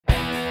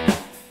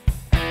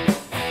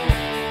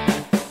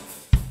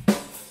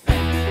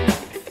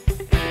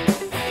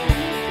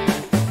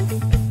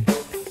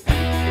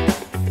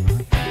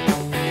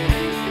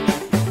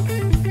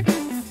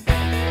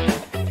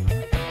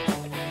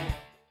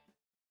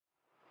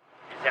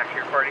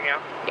recording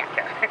now? Yeah.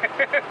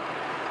 Okay.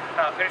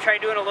 I'm going to try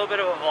doing a little bit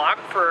of a vlog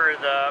for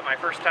my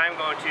first time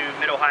going to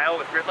Mid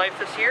Ohio with GridLife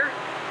this year.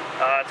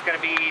 It's going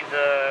to be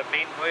the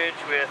main voyage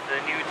with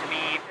the new to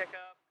me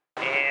pickup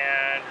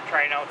and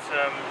trying out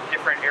some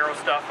different aero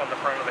stuff on the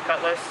front of the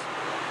Cutlass.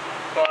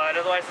 But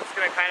otherwise it's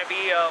going to kind of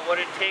be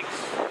what it takes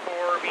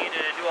for me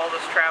to do all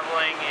this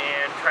traveling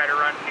and try to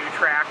run new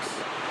tracks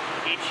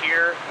each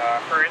year.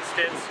 For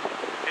instance,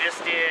 I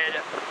just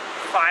did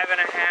 5.5,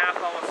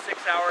 almost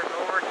 6 hours of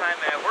overtime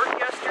at work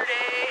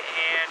yesterday,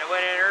 and I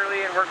went in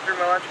early and worked through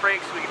my lunch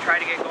break so we could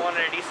try to get going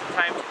at a decent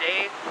time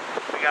today.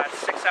 We got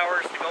 6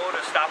 hours to go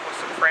to stop with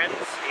some friends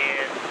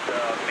in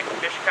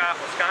Mishcot,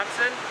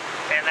 Wisconsin,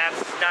 and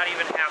that's not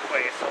even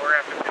halfway, so we're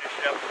going to have to finish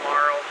it up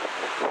tomorrow.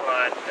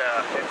 But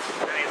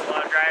it's a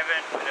lot of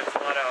driving and it's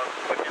a lot of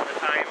putting in the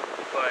time,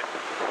 but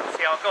we'll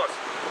see how it goes.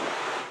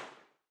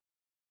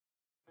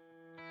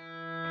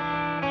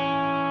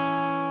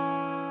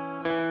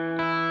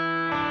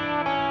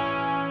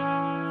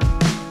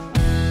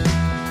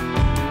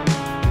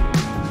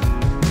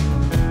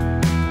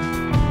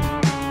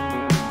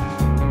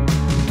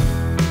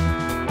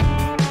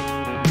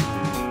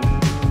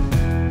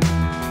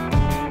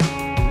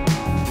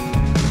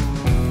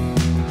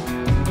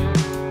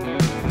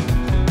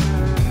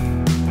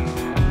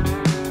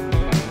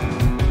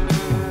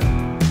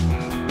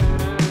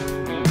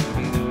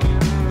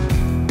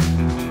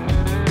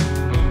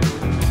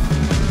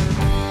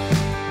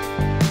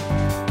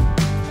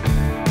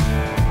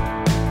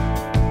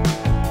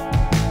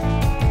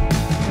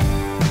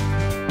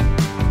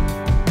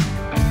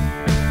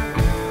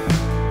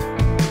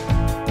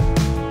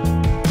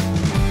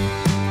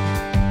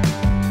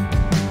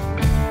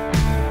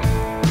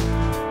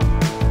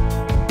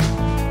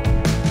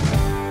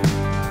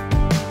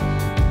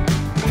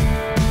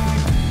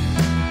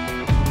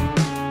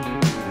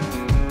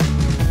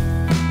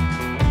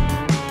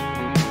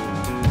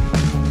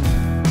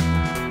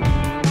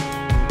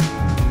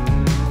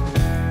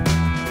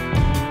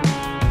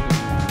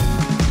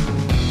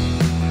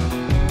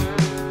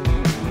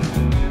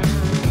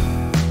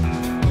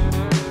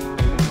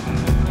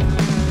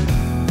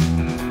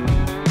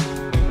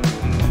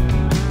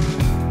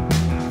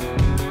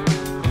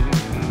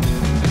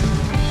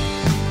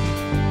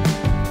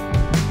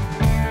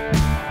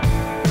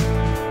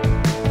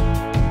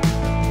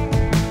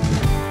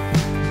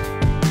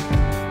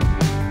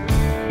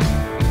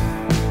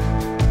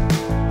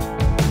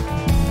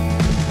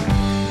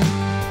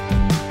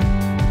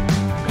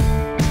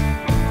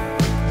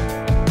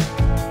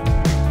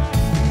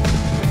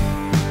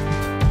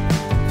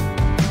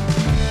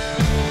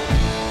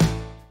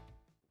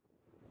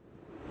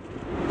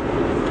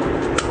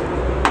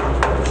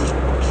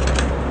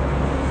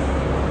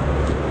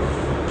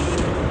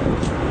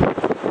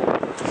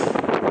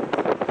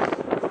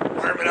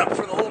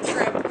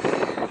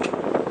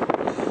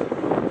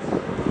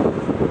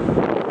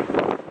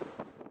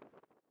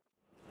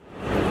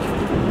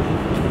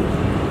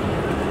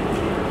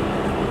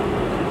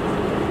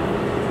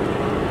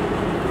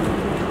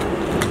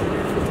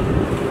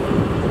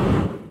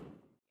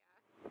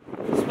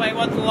 I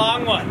want the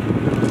long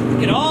one.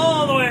 Get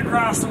all the way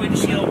across the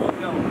windshield. We'll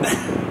go. Just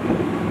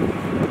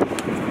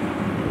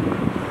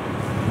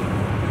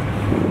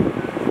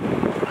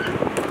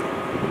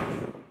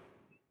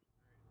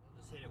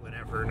hit it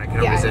whenever, and I can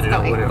always edit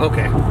out whatever.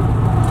 Okay.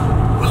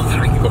 Well, then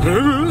I can go.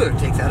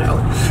 Take that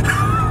out.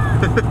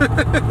 Oh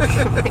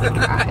my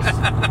gosh.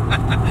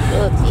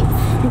 Little teeth.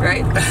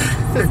 Right?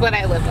 This is what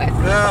I live with.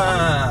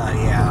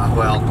 Yeah.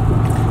 Well.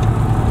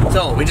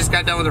 So, we just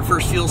got done with our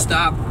first fuel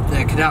stop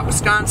at Cadott,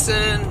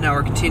 Wisconsin. Now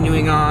we're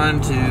continuing on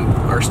to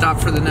our stop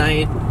for the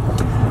night.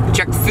 We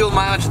checked the fuel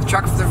mileage of the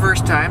truck for the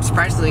first time.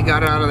 Surprisingly,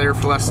 got out of there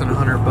for less than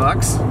 $100.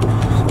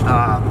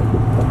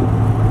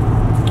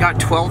 Got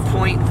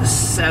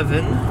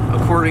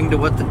 12.7 according to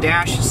what the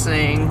dash is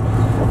saying,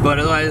 but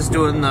I was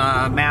doing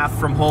the math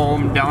from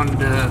home down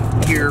to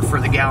here for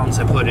the gallons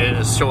I put in.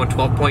 It's showing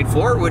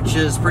 12.4, which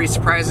is pretty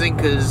surprising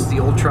because the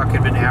old truck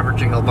had been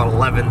averaging about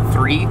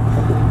 11.3,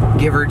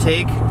 give or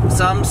take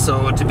some.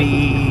 So to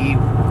be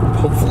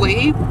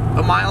hopefully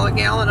a mile a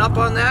gallon up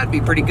on that would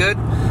be pretty good.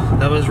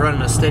 That was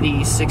running a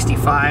steady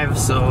 65,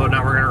 so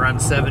now we're going to run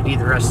 70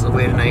 the rest of the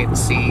way tonight and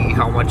see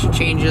how much it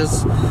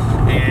changes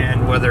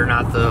and whether or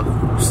not the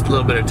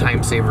little bit of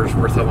time saver is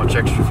worth how much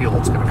extra fuel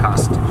it's going to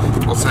cost.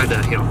 We'll decide to,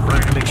 we're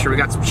going to make sure we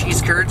got some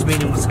cheese curds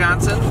made in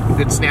Wisconsin, a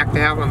good snack to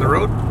have on the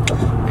road,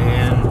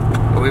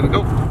 and away we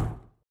go.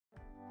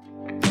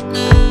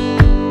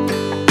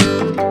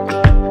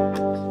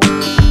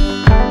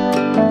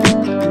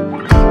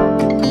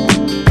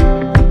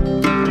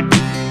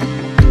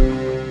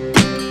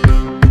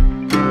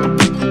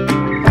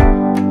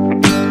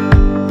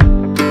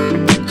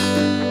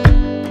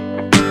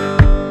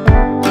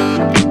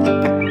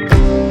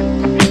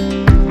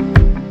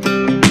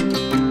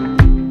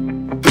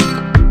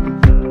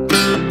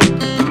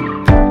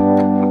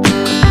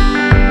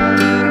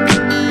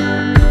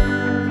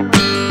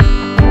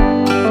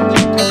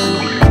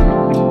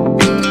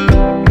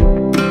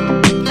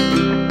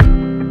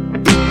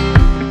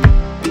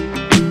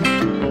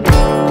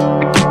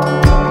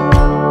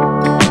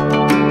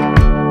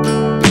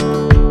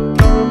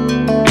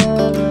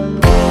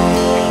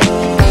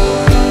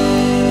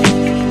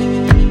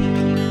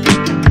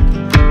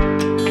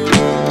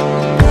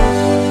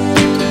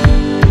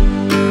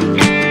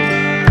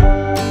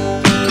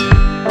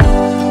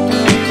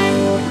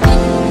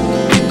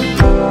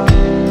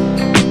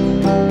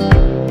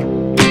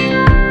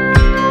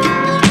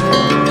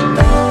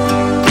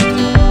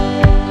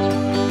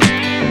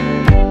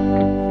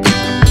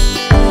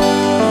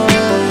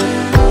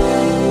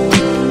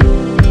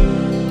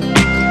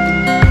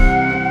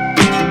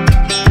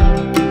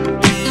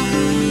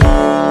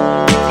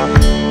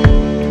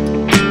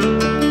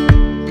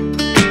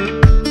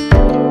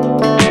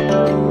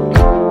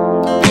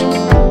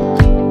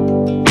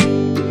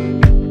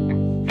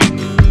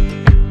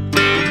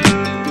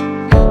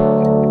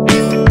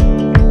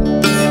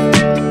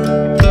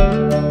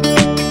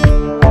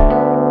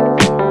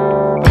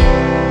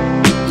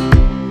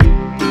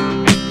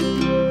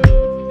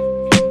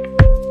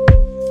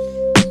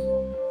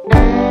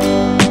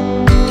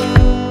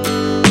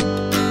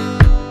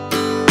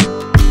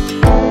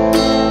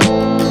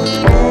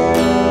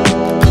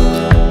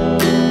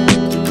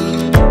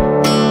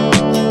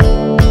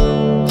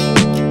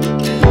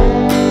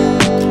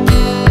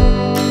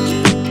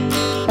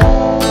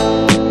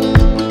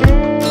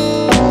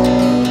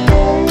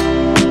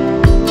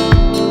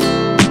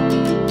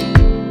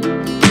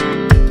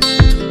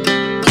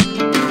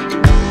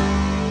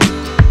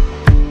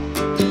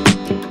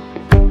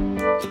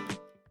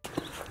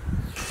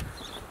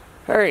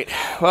 Alright,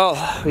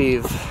 well,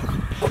 we've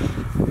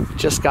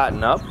just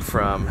gotten up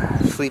from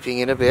sleeping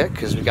in a bit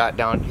because we got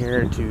down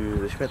here to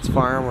the Schmitz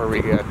farm where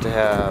we got to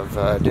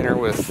have dinner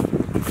with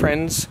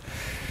friends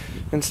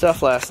and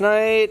stuff last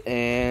night,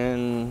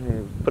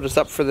 and put us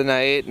up for the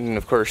night, and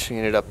of course we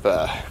ended up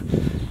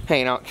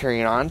hanging out,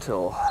 carrying on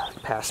till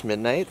past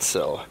midnight.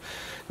 So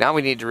now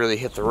we need to really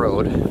hit the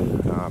road.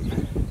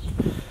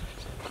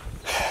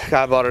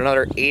 Got about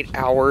another 8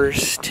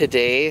 hours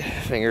today,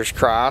 fingers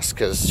crossed,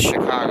 because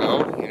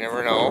Chicago, you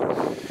never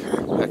know,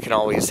 I can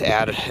always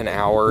add an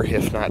hour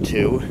if not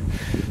two.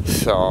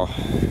 So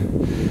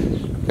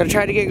gonna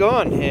try to get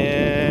going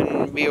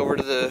and be over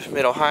to the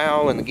Mid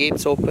Ohio when the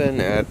gates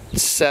open at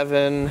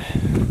 7.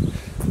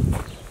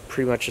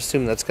 Pretty much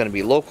assume that's gonna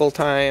be local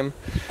time,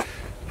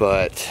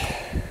 but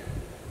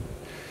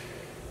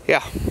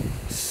yeah,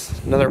 it's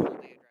another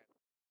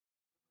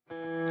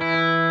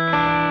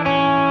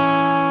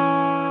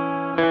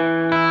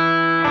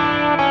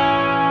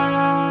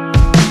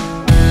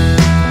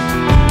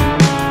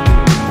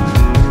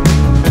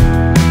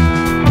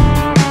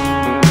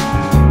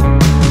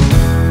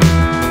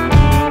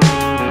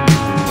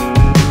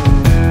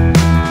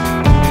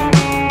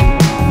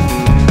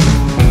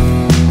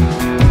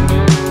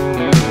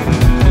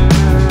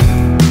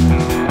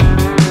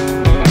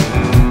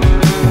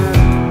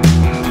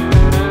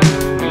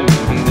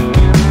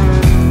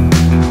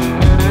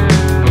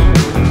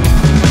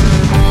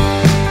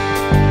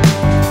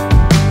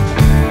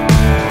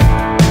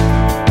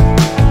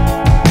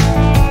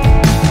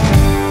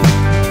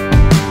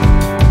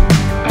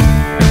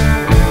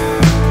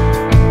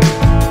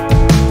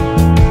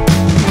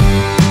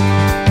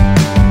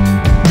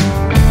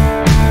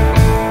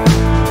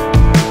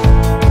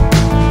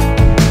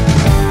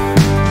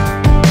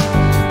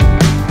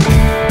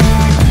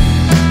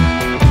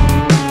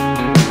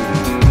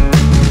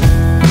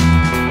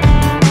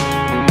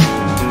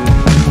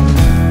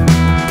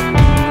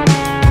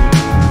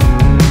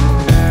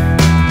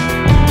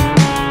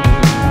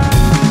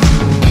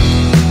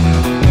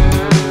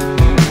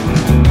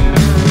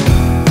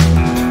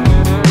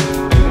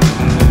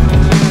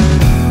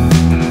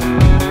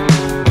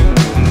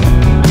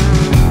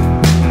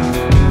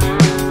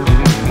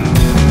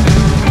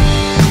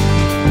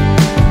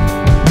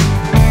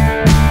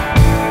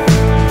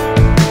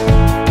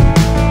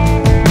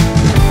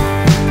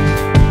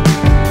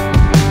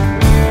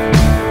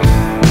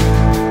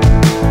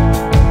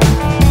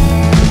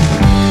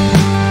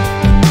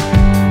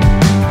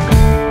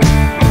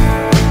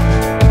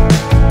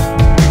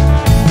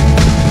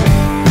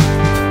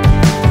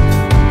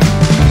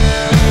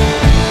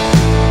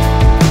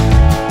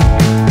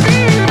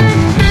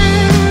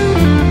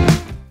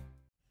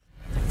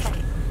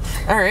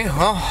Alright,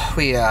 well,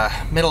 we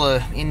middle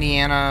of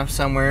Indiana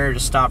somewhere,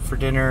 just stopped for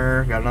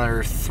dinner, got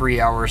another 3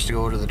 hours to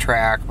go to the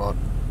track, about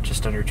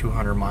just under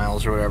 200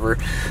 miles or whatever.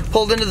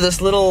 Pulled into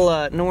this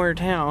little nowhere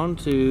town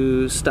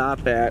to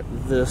stop at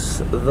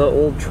the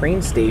old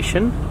train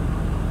station.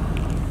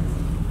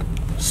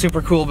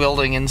 Super cool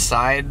building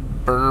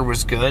inside, burger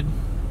was good.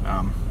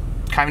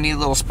 Kind of neat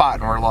little spot,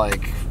 and we're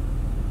like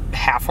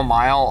half a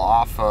mile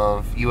off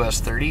of US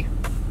 30.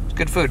 It's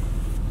good food.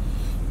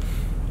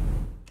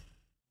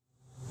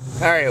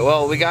 Alright,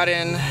 well, we got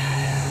in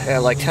at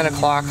like 10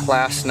 o'clock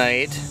last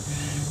night.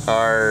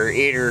 Our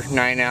 8 or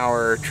 9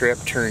 hour trip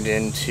turned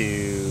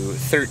into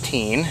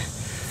 13,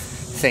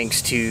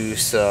 thanks to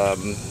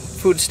some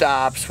food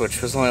stops,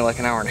 which was only like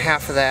an hour and a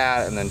half of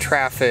that, and then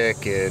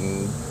traffic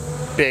and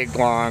big,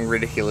 long,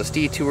 ridiculous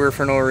detour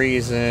for no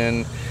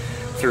reason,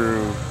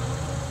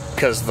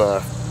 because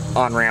the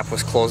on-ramp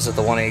was closed at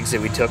the one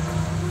exit we took.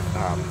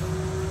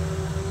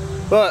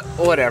 But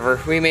whatever,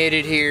 we made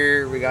it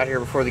here. We got here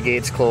before the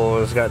gates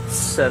closed, got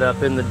set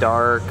up in the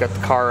dark, got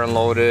the car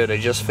unloaded. I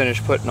just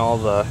finished putting all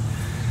the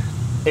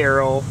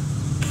aero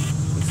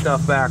and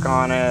stuff back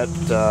on it.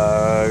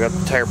 Got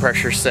the tire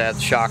pressure set,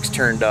 the shocks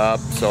turned up.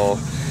 So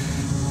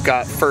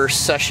got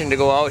first session to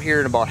go out here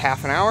in about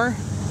half an hour,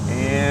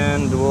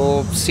 and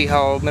we'll see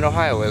how Mid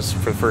Ohio is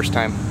for the first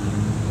time.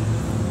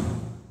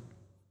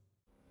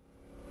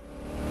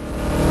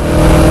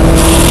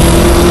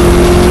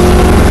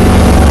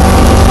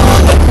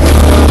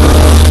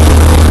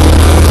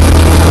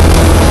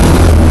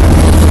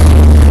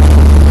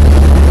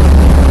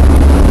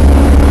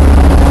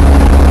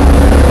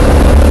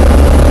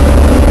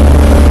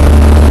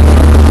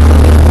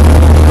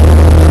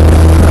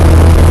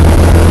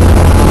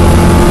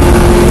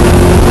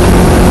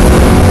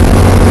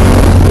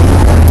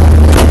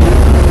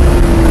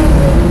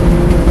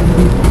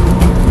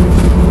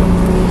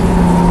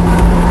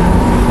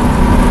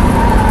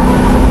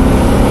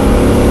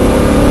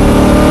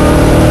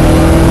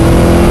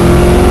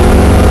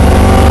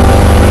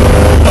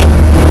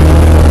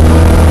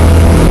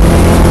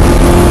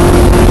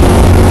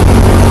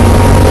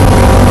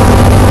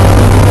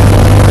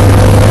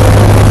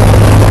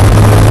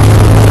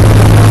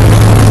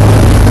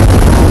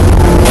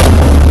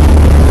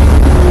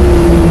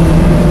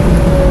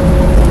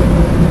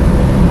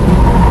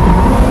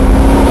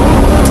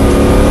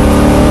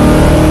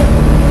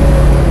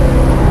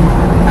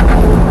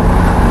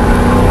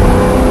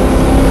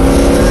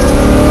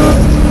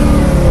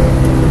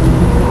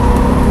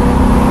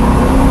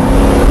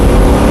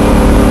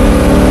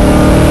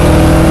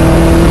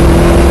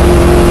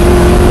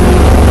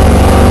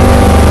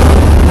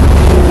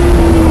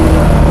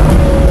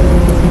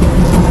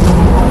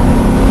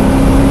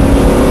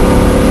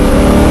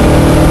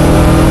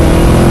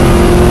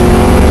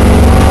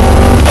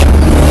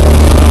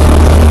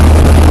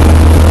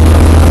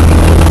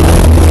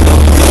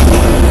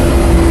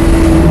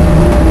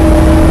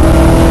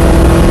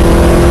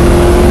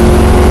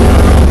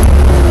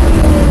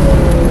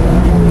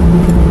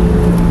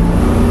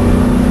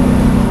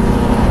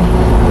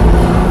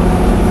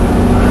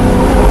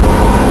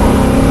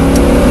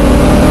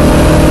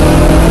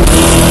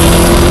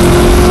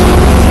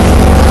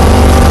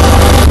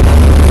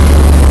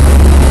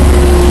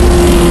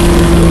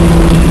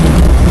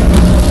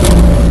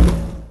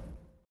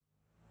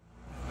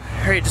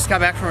 got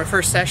back from my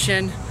first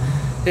session.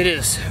 It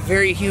is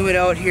very humid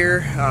out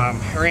here. I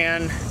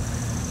ran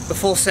the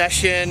full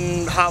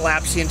session, hot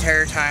laps the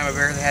entire time. I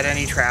barely had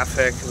any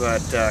traffic,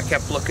 but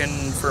kept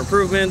looking for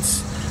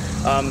improvements.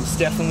 It's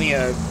definitely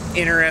a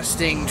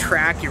interesting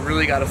track. You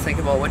really got to think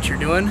about what you're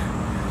doing.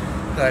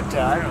 But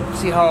I don't know,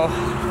 see how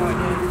I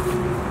did.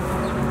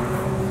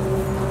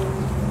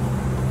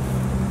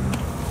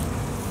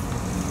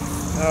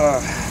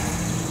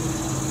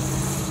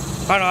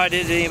 I don't know how I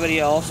did to anybody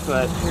else,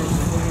 but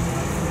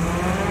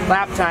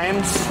lap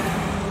times.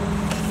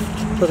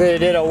 Okay, I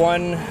did a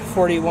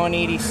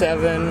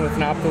 141.87 with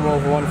an optimal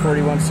of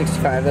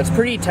 141.65. That's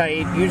pretty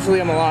tight. Usually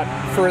I'm a lot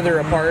further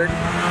apart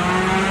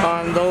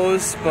on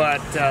those,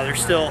 but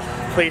there's still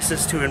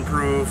places to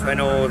improve. I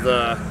know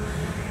the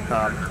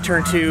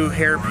turn 2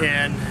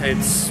 hairpin,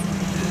 it's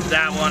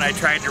that one I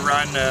tried to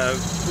run a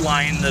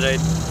line that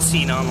I'd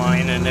seen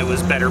online, and it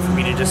was better for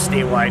me to just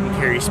stay wide and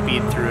carry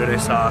speed through it, I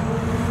saw.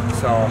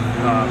 So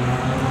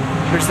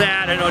there's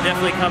that. I know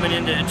definitely coming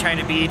into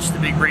China Beach, the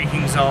big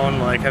braking zone,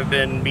 like I've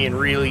been being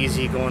real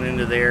easy going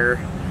into there.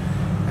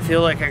 I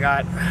feel like I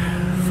got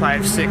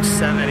 5, 6,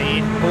 7,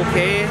 8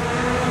 okay.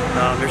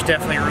 There's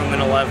definitely room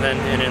in 11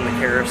 and in the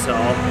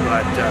carousel,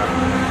 but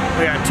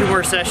we got 2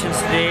 more sessions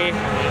today.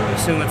 I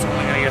assume it's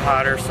only gonna get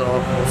hotter, so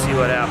we'll see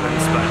what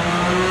happens. But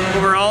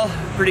overall,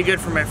 pretty good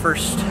for my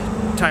first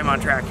time on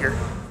track here.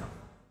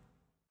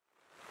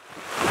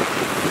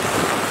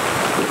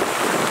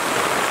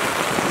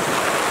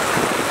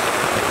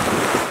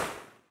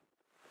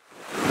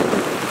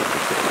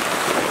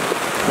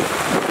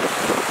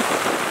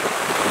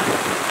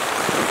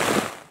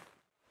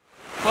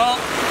 Well,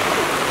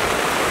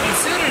 and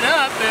soon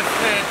enough, if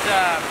it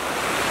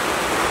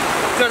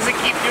doesn't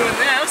keep doing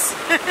this.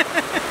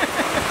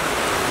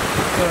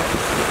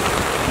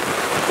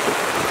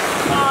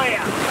 Oh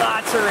yeah,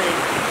 lots of rain.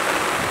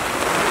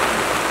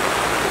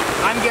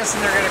 I'm guessing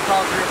they're going to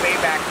call Group A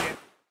back in.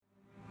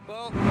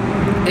 Well,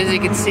 as you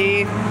can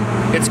see,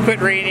 it's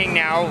quit raining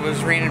now. It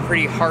was raining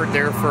pretty hard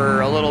there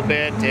for a little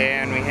bit,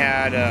 and we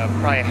had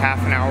probably a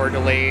half an hour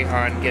delay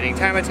on getting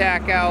time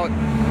attack out.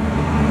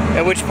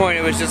 At which point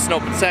it was just an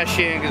open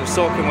session because it was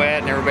soaking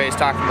wet and everybody's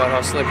talking about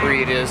how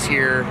slippery it is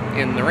here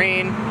in the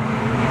rain.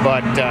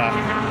 But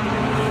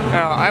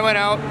I went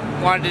out,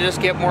 wanted to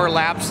just get more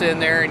laps in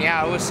there, and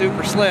yeah, it was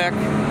super slick.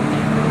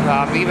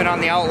 Even on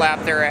the out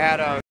lap there, I had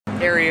a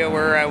area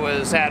where I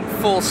was at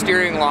full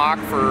steering lock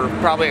for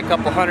probably a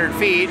couple 100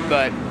 feet,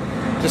 but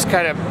just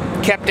kind of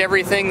kept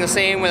everything the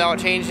same without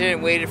changing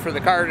it, waited for the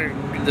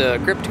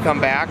grip to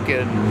come back,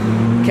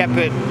 and kept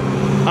it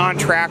on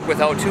track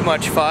without too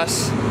much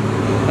fuss.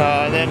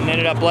 Then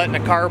ended up letting the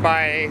car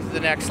by the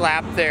next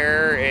lap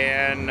there,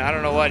 and I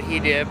don't know what he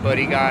did, but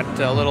he got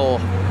a little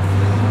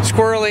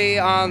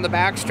squirrely on the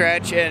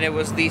backstretch, and it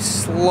was the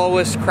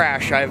slowest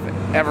crash I've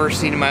ever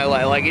seen in my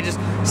life. Like, you just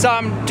saw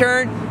him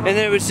turn, and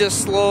then it was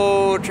just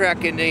slow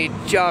trekking, and he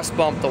just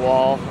bumped the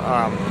wall.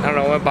 I don't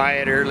know, I went by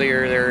it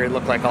earlier there. It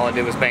looked like all it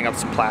did was bang up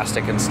some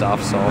plastic and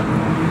stuff, so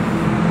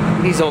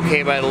he's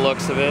okay by the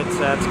looks of it, so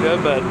that's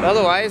good. But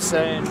otherwise,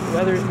 the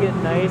weather's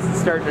getting nice. It's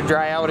starting to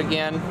dry out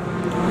again.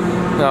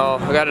 So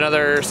I got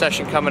another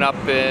session coming up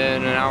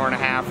in an hour and a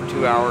half or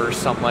 2 hours,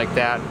 something like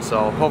that.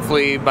 So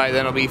hopefully by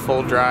then it'll be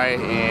full dry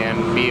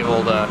and be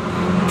able to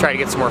try to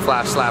get some more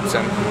flash laps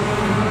in.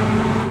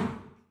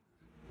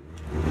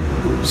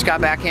 Just got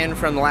back in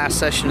from the last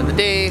session of the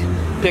day.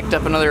 Picked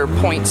up another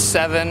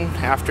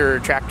 0.7 after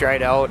track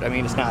dried out. I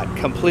mean, it's not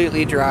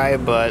completely dry,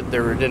 but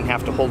there didn't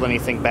have to hold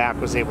anything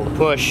back, was able to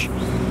push.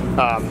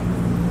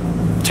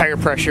 Tire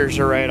pressures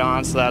are right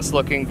on, so that's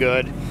looking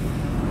good.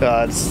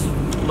 It's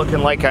looking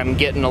like I'm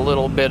getting a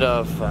little bit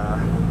of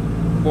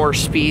more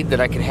speed that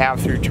I could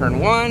have through turn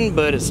 1,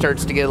 but it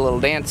starts to get a little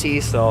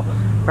dancy, so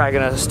probably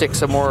gonna stick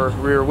some more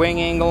rear wing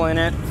angle in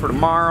it for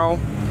tomorrow.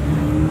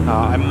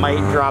 I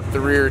might drop the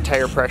rear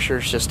tire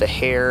pressures just a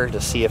hair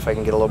to see if I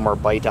can get a little more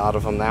bite out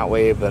of them that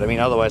way, but I mean,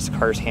 otherwise the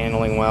car's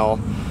handling well.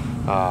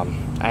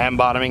 I am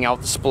bottoming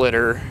out the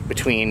splitter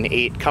between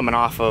 8 coming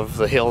off of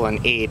the hill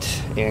and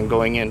 8 and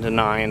going into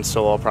 9,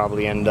 so I'll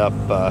probably end up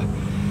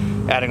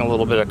adding a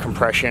little bit of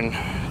compression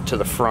to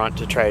the front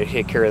to try to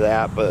take care of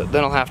that, but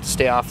then I'll have to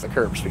stay off the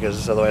curbs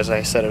because otherwise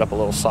I set it up a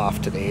little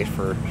soft today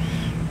for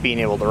being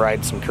able to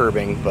ride some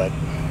curbing. But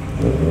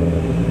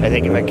I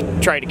think if I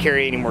try to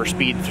carry any more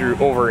speed through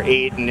over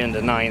 8 and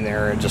into 9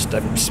 there,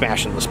 I'm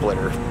smashing the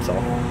splitter. So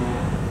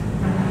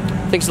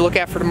things to look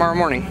at for tomorrow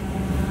morning.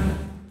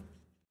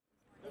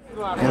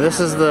 And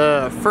this is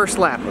the first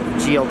lap of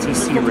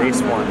GLTC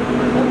Race 1.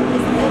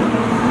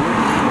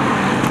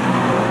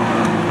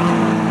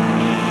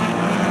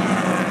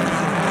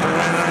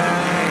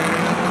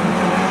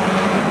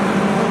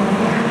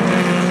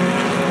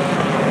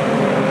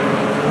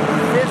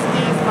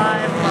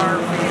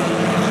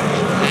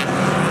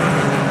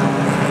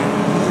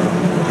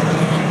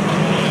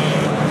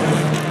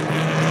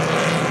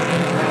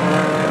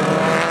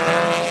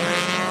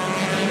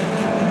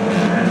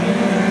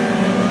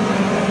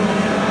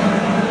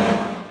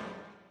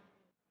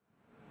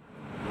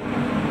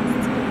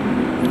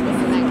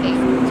 It's a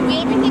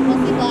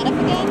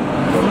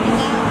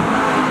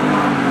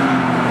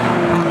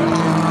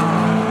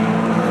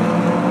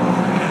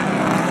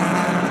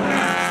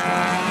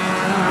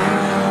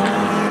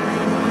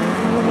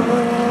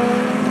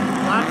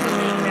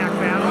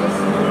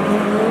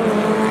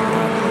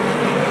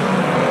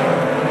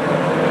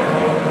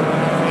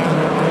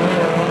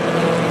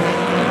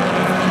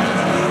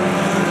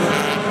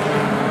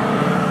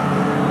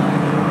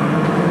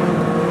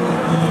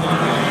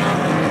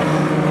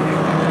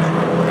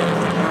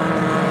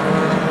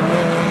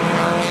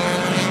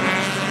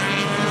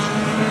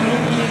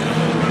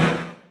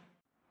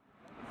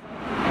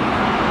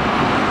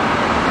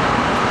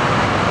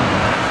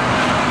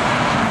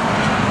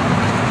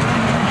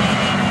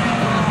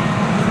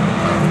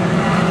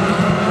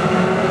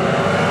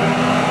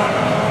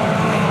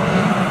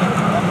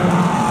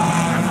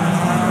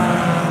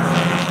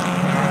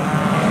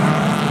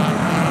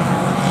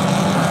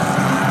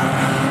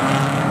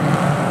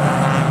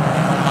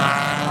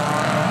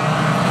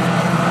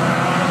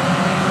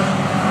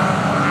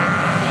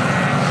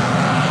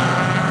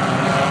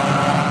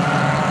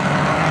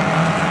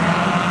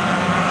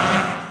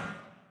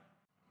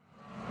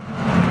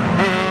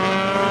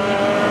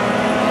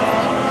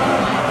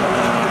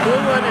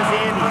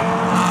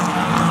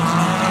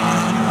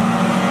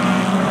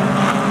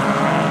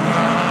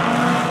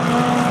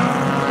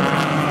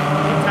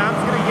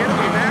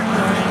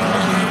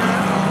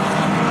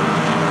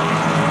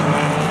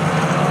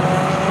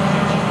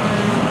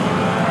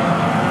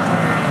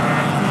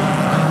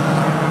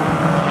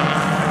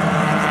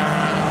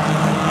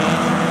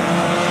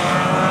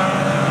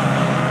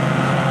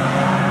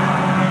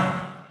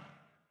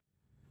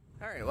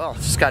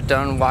Just got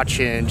done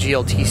watching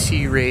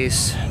GLTC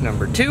race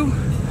number 2.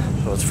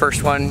 It was the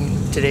first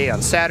one today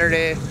on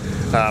Saturday.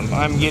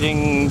 I'm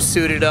getting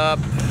suited up.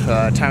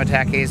 Time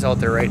Attack A's out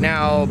there right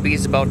now.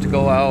 B's about to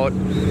go out.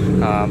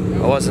 I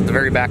was at the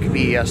very back of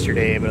B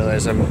yesterday, but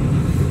as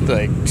I'm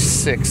like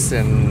 6th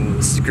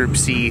in Group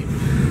C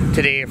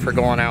today for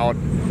going out.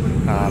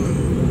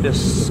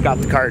 Just got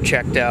the car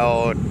checked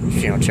out,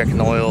 you know, checking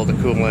the oil, the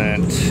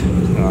coolant,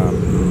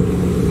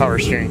 power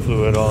steering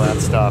fluid, all that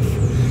stuff.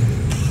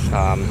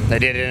 I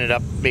did ended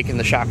up making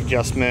the shock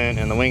adjustment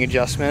and the wing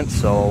adjustment,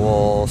 so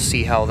we'll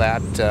see how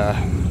that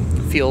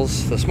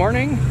feels this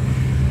morning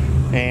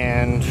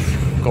and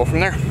go from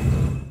there.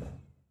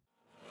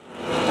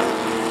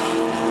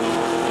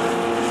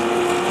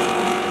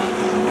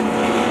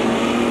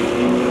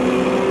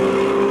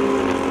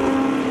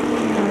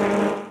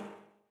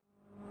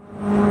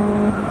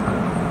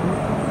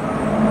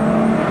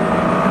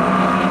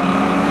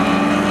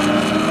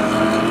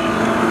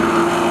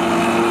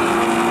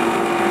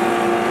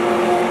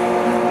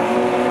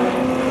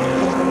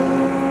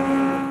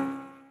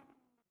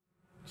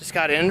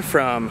 Got in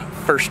from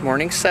first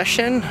morning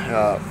session,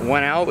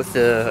 went out with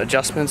the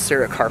adjustments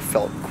there. The car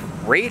felt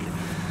great.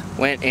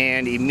 Went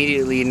and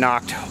immediately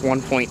knocked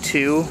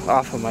 1.2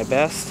 off of my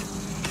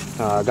best.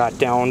 Got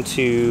down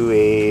to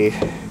a,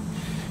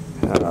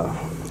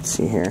 let's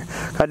see here,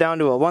 got down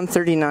to a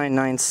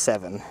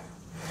 139.97.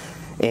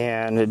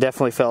 And it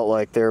definitely felt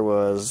like there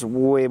was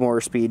way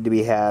more speed to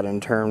be had in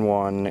turn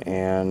 1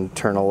 and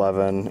turn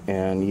 11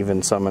 and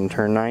even some in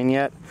turn 9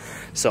 yet.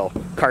 So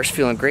car's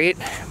feeling great.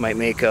 Might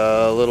make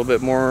a little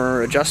bit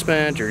more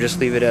adjustment or just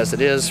leave it as it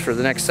is for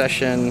the next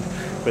session.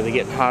 Where they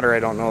get hotter, I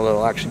don't know,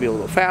 they'll actually be a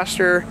little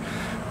faster,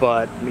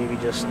 but maybe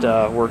just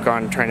work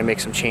on trying to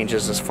make some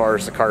changes as far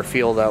as the car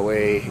feel. That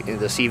way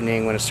this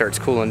evening when it starts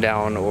cooling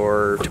down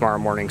or tomorrow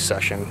morning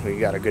session, we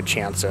got a good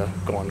chance of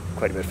going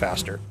quite a bit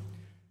faster.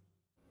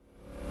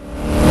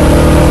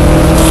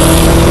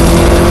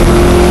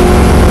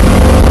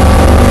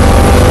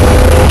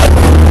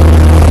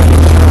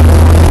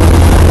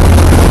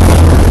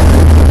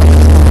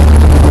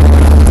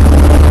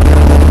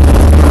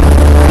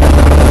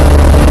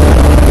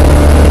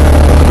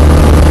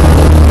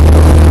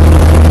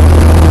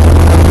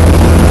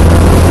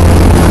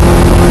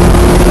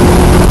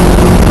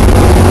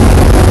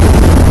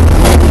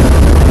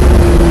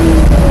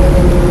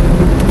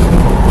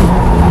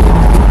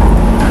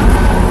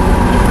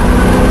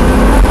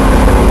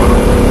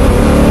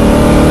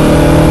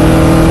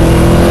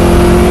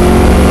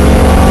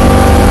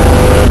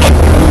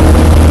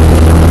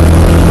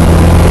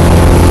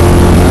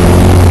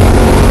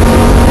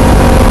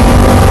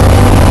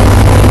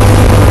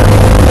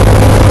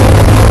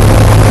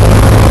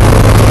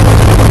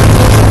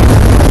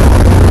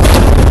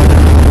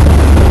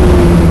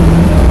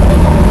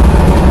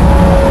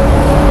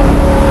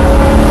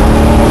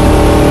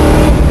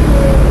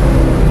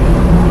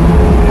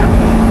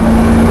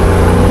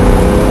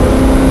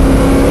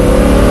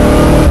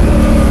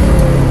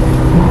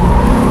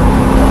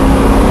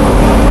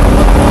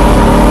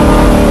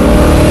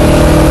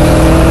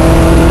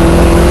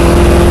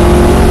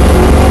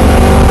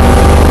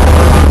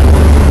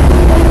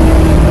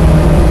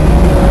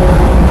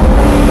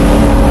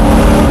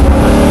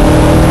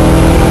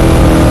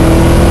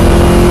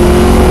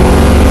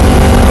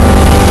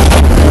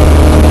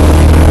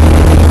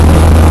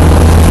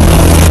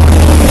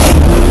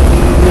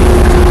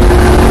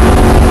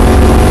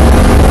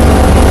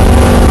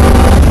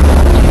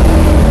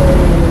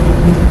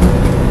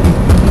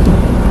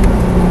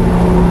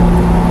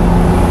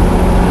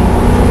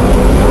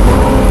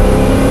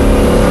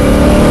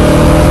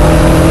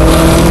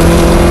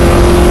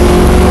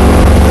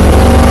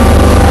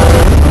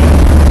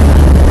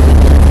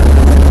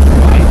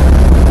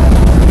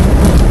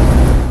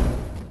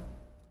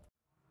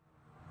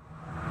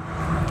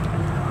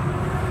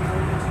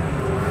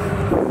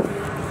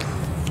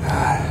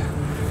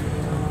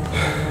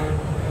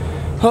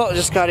 Well, I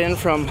just got in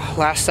from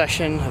last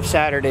session of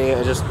Saturday.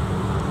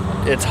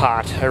 It's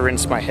hot. I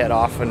rinsed my head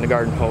off in the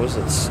garden hose.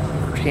 It's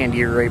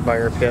handy right by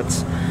our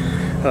pits.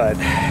 But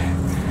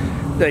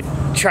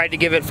I tried to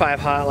give it 5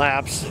 hot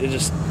laps.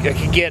 I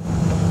could get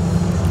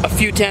a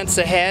few tenths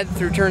ahead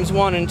through turns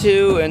 1 and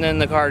 2, and then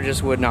the car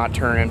just would not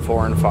turn in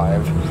 4 and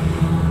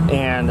 5.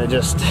 And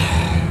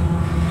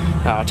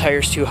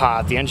tire's too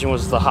hot. The engine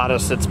was the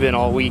hottest it's been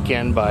all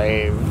weekend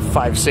by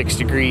 5-6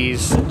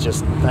 degrees. I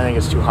think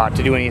it's too hot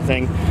to do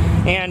anything.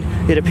 And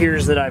it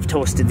appears that I've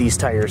toasted these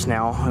tires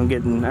now. I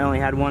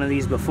only had one of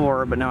these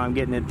before, but now I'm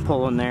getting it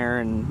pulling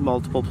there in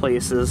multiple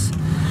places.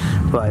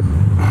 But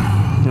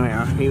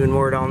yeah, even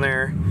more down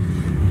there.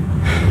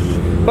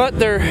 But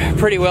they're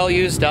pretty well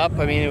used up.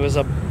 I mean, it was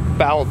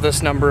about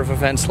this number of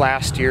events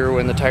last year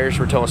when the tires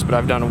were toast, but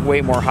I've done way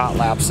more hot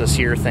laps this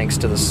year thanks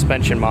to the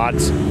suspension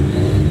mods.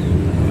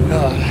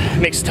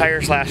 Makes the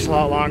tires last a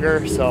lot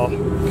longer. So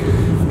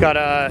got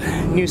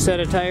a new set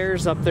of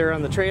tires up there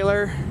on the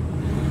trailer.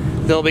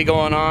 They'll be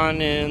going on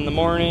in the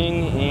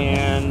morning,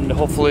 and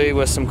hopefully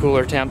with some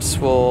cooler temps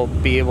we'll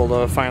be able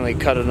to finally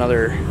cut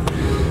another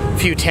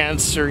few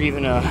tenths or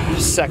even a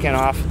second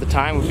off at the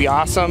time. Would be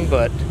awesome,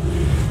 but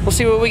we'll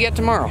see what we get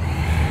tomorrow.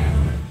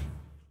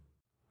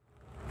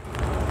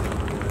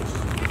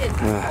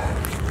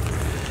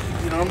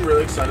 I'm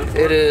really excited for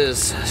it. Is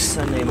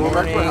Sunday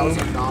morning.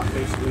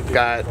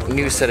 Got a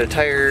new set of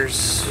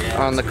tires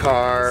on the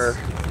car.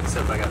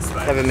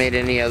 Haven't made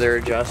any other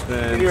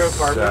adjustments.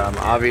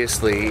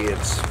 Obviously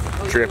it's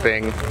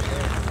dripping.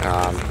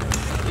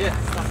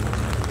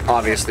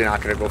 Obviously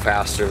not going to go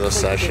faster this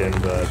session,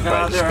 but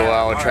just go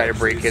out and try to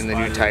break in the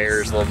new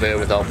tires a little bit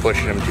without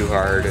pushing them too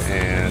hard,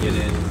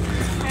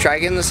 and try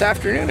again this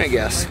afternoon, I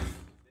guess.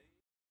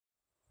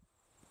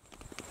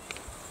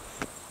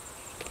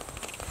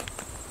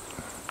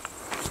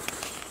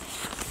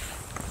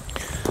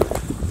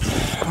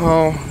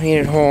 Oh, made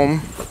it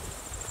home.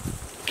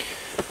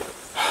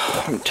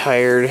 I'm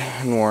tired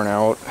and worn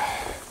out.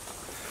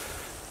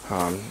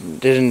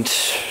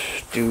 Didn't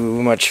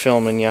do much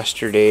filming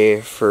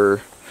yesterday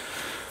for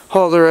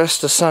how the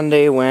rest of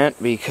Sunday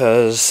went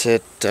because I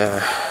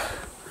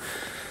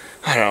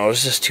don't know, it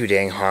was just too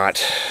dang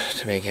hot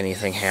to make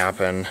anything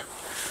happen.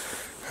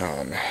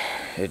 I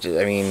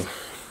mean,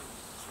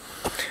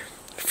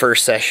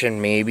 first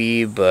session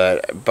maybe,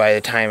 but by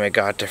the time it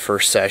got to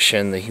first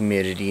session, the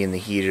humidity and the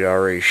heat had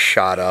already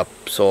shot up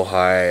so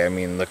high. I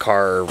mean, the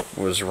car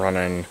was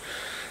running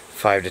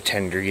 5 to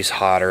 10 degrees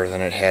hotter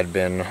than it had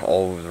been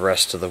all the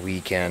rest of the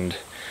weekend.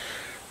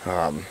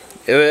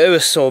 It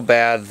was so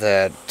bad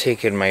that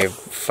taking my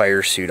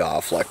fire suit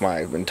off, like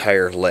my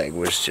entire leg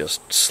was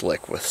just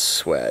slick with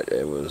sweat.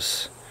 It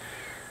was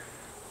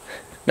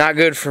not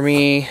good for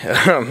me.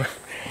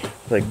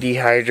 Like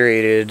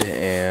dehydrated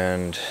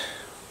and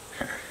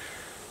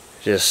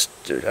just,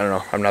 I don't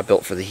know, I'm not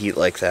built for the heat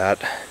like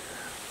that.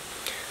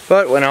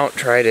 But went out and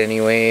tried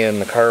anyway,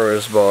 and the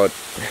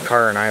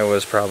car and I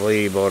was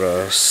probably about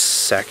a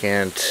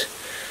second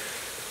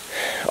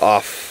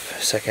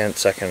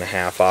and a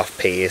half off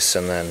pace,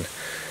 and then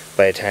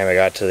by the time I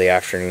got to the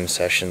afternoon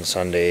session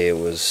Sunday, it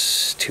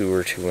was 2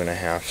 or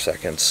 2.5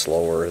 seconds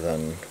slower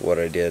than what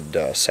I did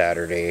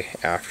Saturday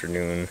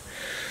afternoon.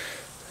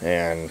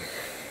 And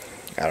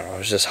I don't know, it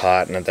was just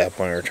hot, and at that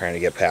point we were trying to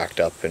get packed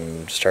up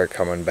and start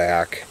coming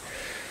back.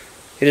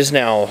 It is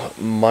now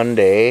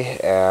Monday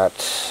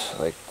at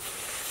like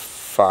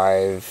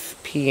 5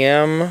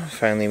 p.m.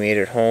 Finally made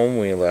it home.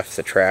 We left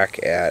the track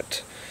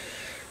at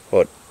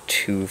about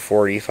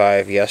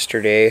 2:45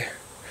 yesterday.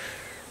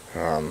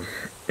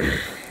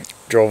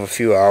 Drove a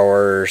few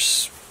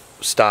hours,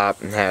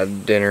 stopped and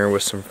had dinner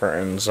with some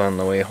friends on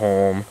the way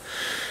home,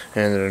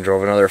 and then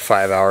drove another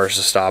 5 hours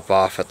to stop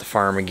off at the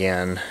farm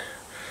again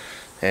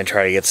and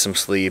try to get some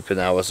sleep, and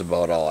that was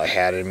about all I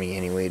had in me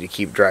anyway to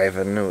keep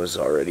driving. It was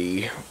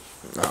already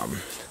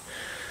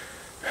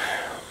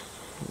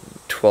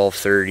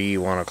 12:30,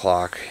 1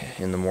 o'clock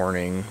in the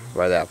morning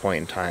by that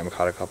point in time.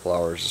 Caught a couple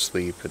hours of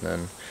sleep and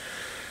then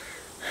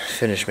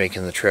finished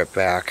making the trip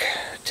back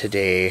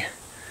today.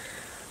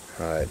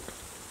 I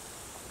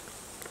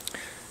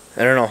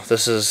don't know,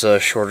 this is a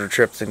shorter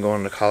trip than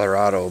going to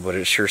Colorado, but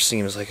it sure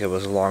seems like it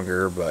was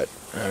longer. But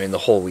I mean, the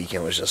whole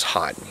weekend was just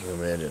hot and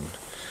humid, and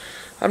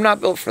I'm not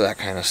built for that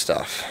kind of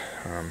stuff.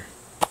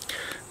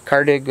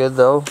 Car did good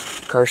though.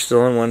 Car's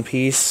still in one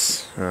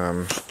piece.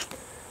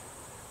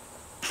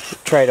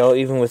 Tried out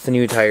even with the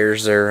new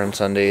tires there on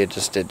Sunday. It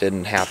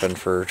didn't happen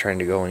for trying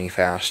to go any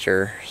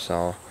faster.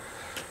 So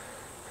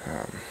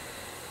I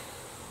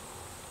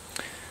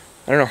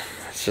don't know.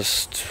 It's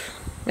just,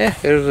 yeah,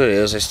 it is what it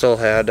is. I still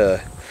had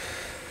a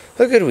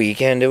good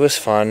weekend. It was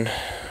fun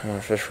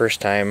for the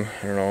first time.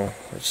 I don't know.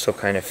 I still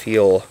kind of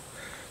feel,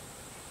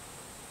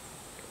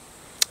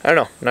 I don't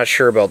know. I'm not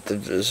sure about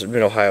the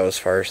Mid Ohio as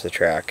far as the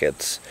track.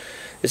 It's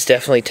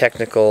definitely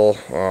technical.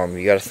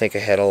 You got to think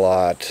ahead a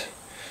lot.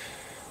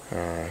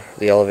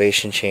 The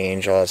elevation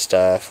change, all that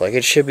stuff. Like,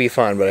 it should be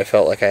fun, but I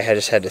felt like I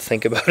just had to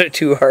think about it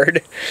too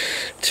hard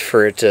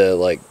for it to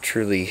like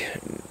truly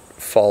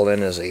fall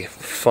in as a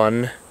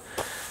fun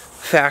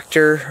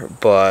factor,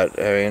 but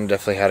I mean,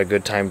 definitely had a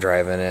good time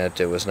driving it.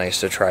 It was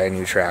nice to try a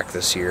new track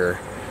this year.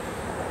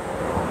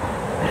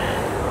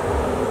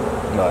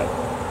 But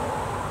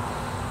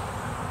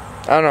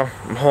I don't know,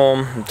 I'm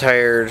home, I'm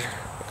tired,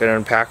 I'm gonna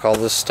unpack all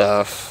this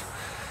stuff.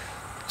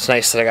 It's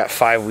nice that I got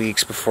 5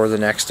 weeks before the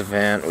next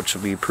event, which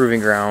will be Proving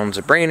Grounds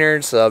at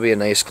Brainerd, so that'll be a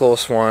nice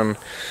close one.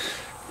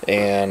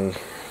 And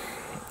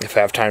if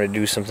I have time to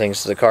do some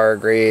things to the car,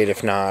 great.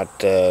 If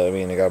not, I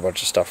mean, I got a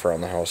bunch of stuff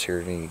around the house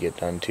here I need to get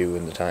done too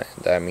in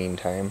that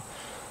meantime.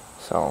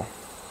 So,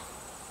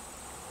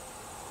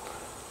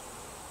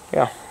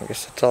 yeah, I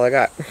guess that's all I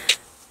got.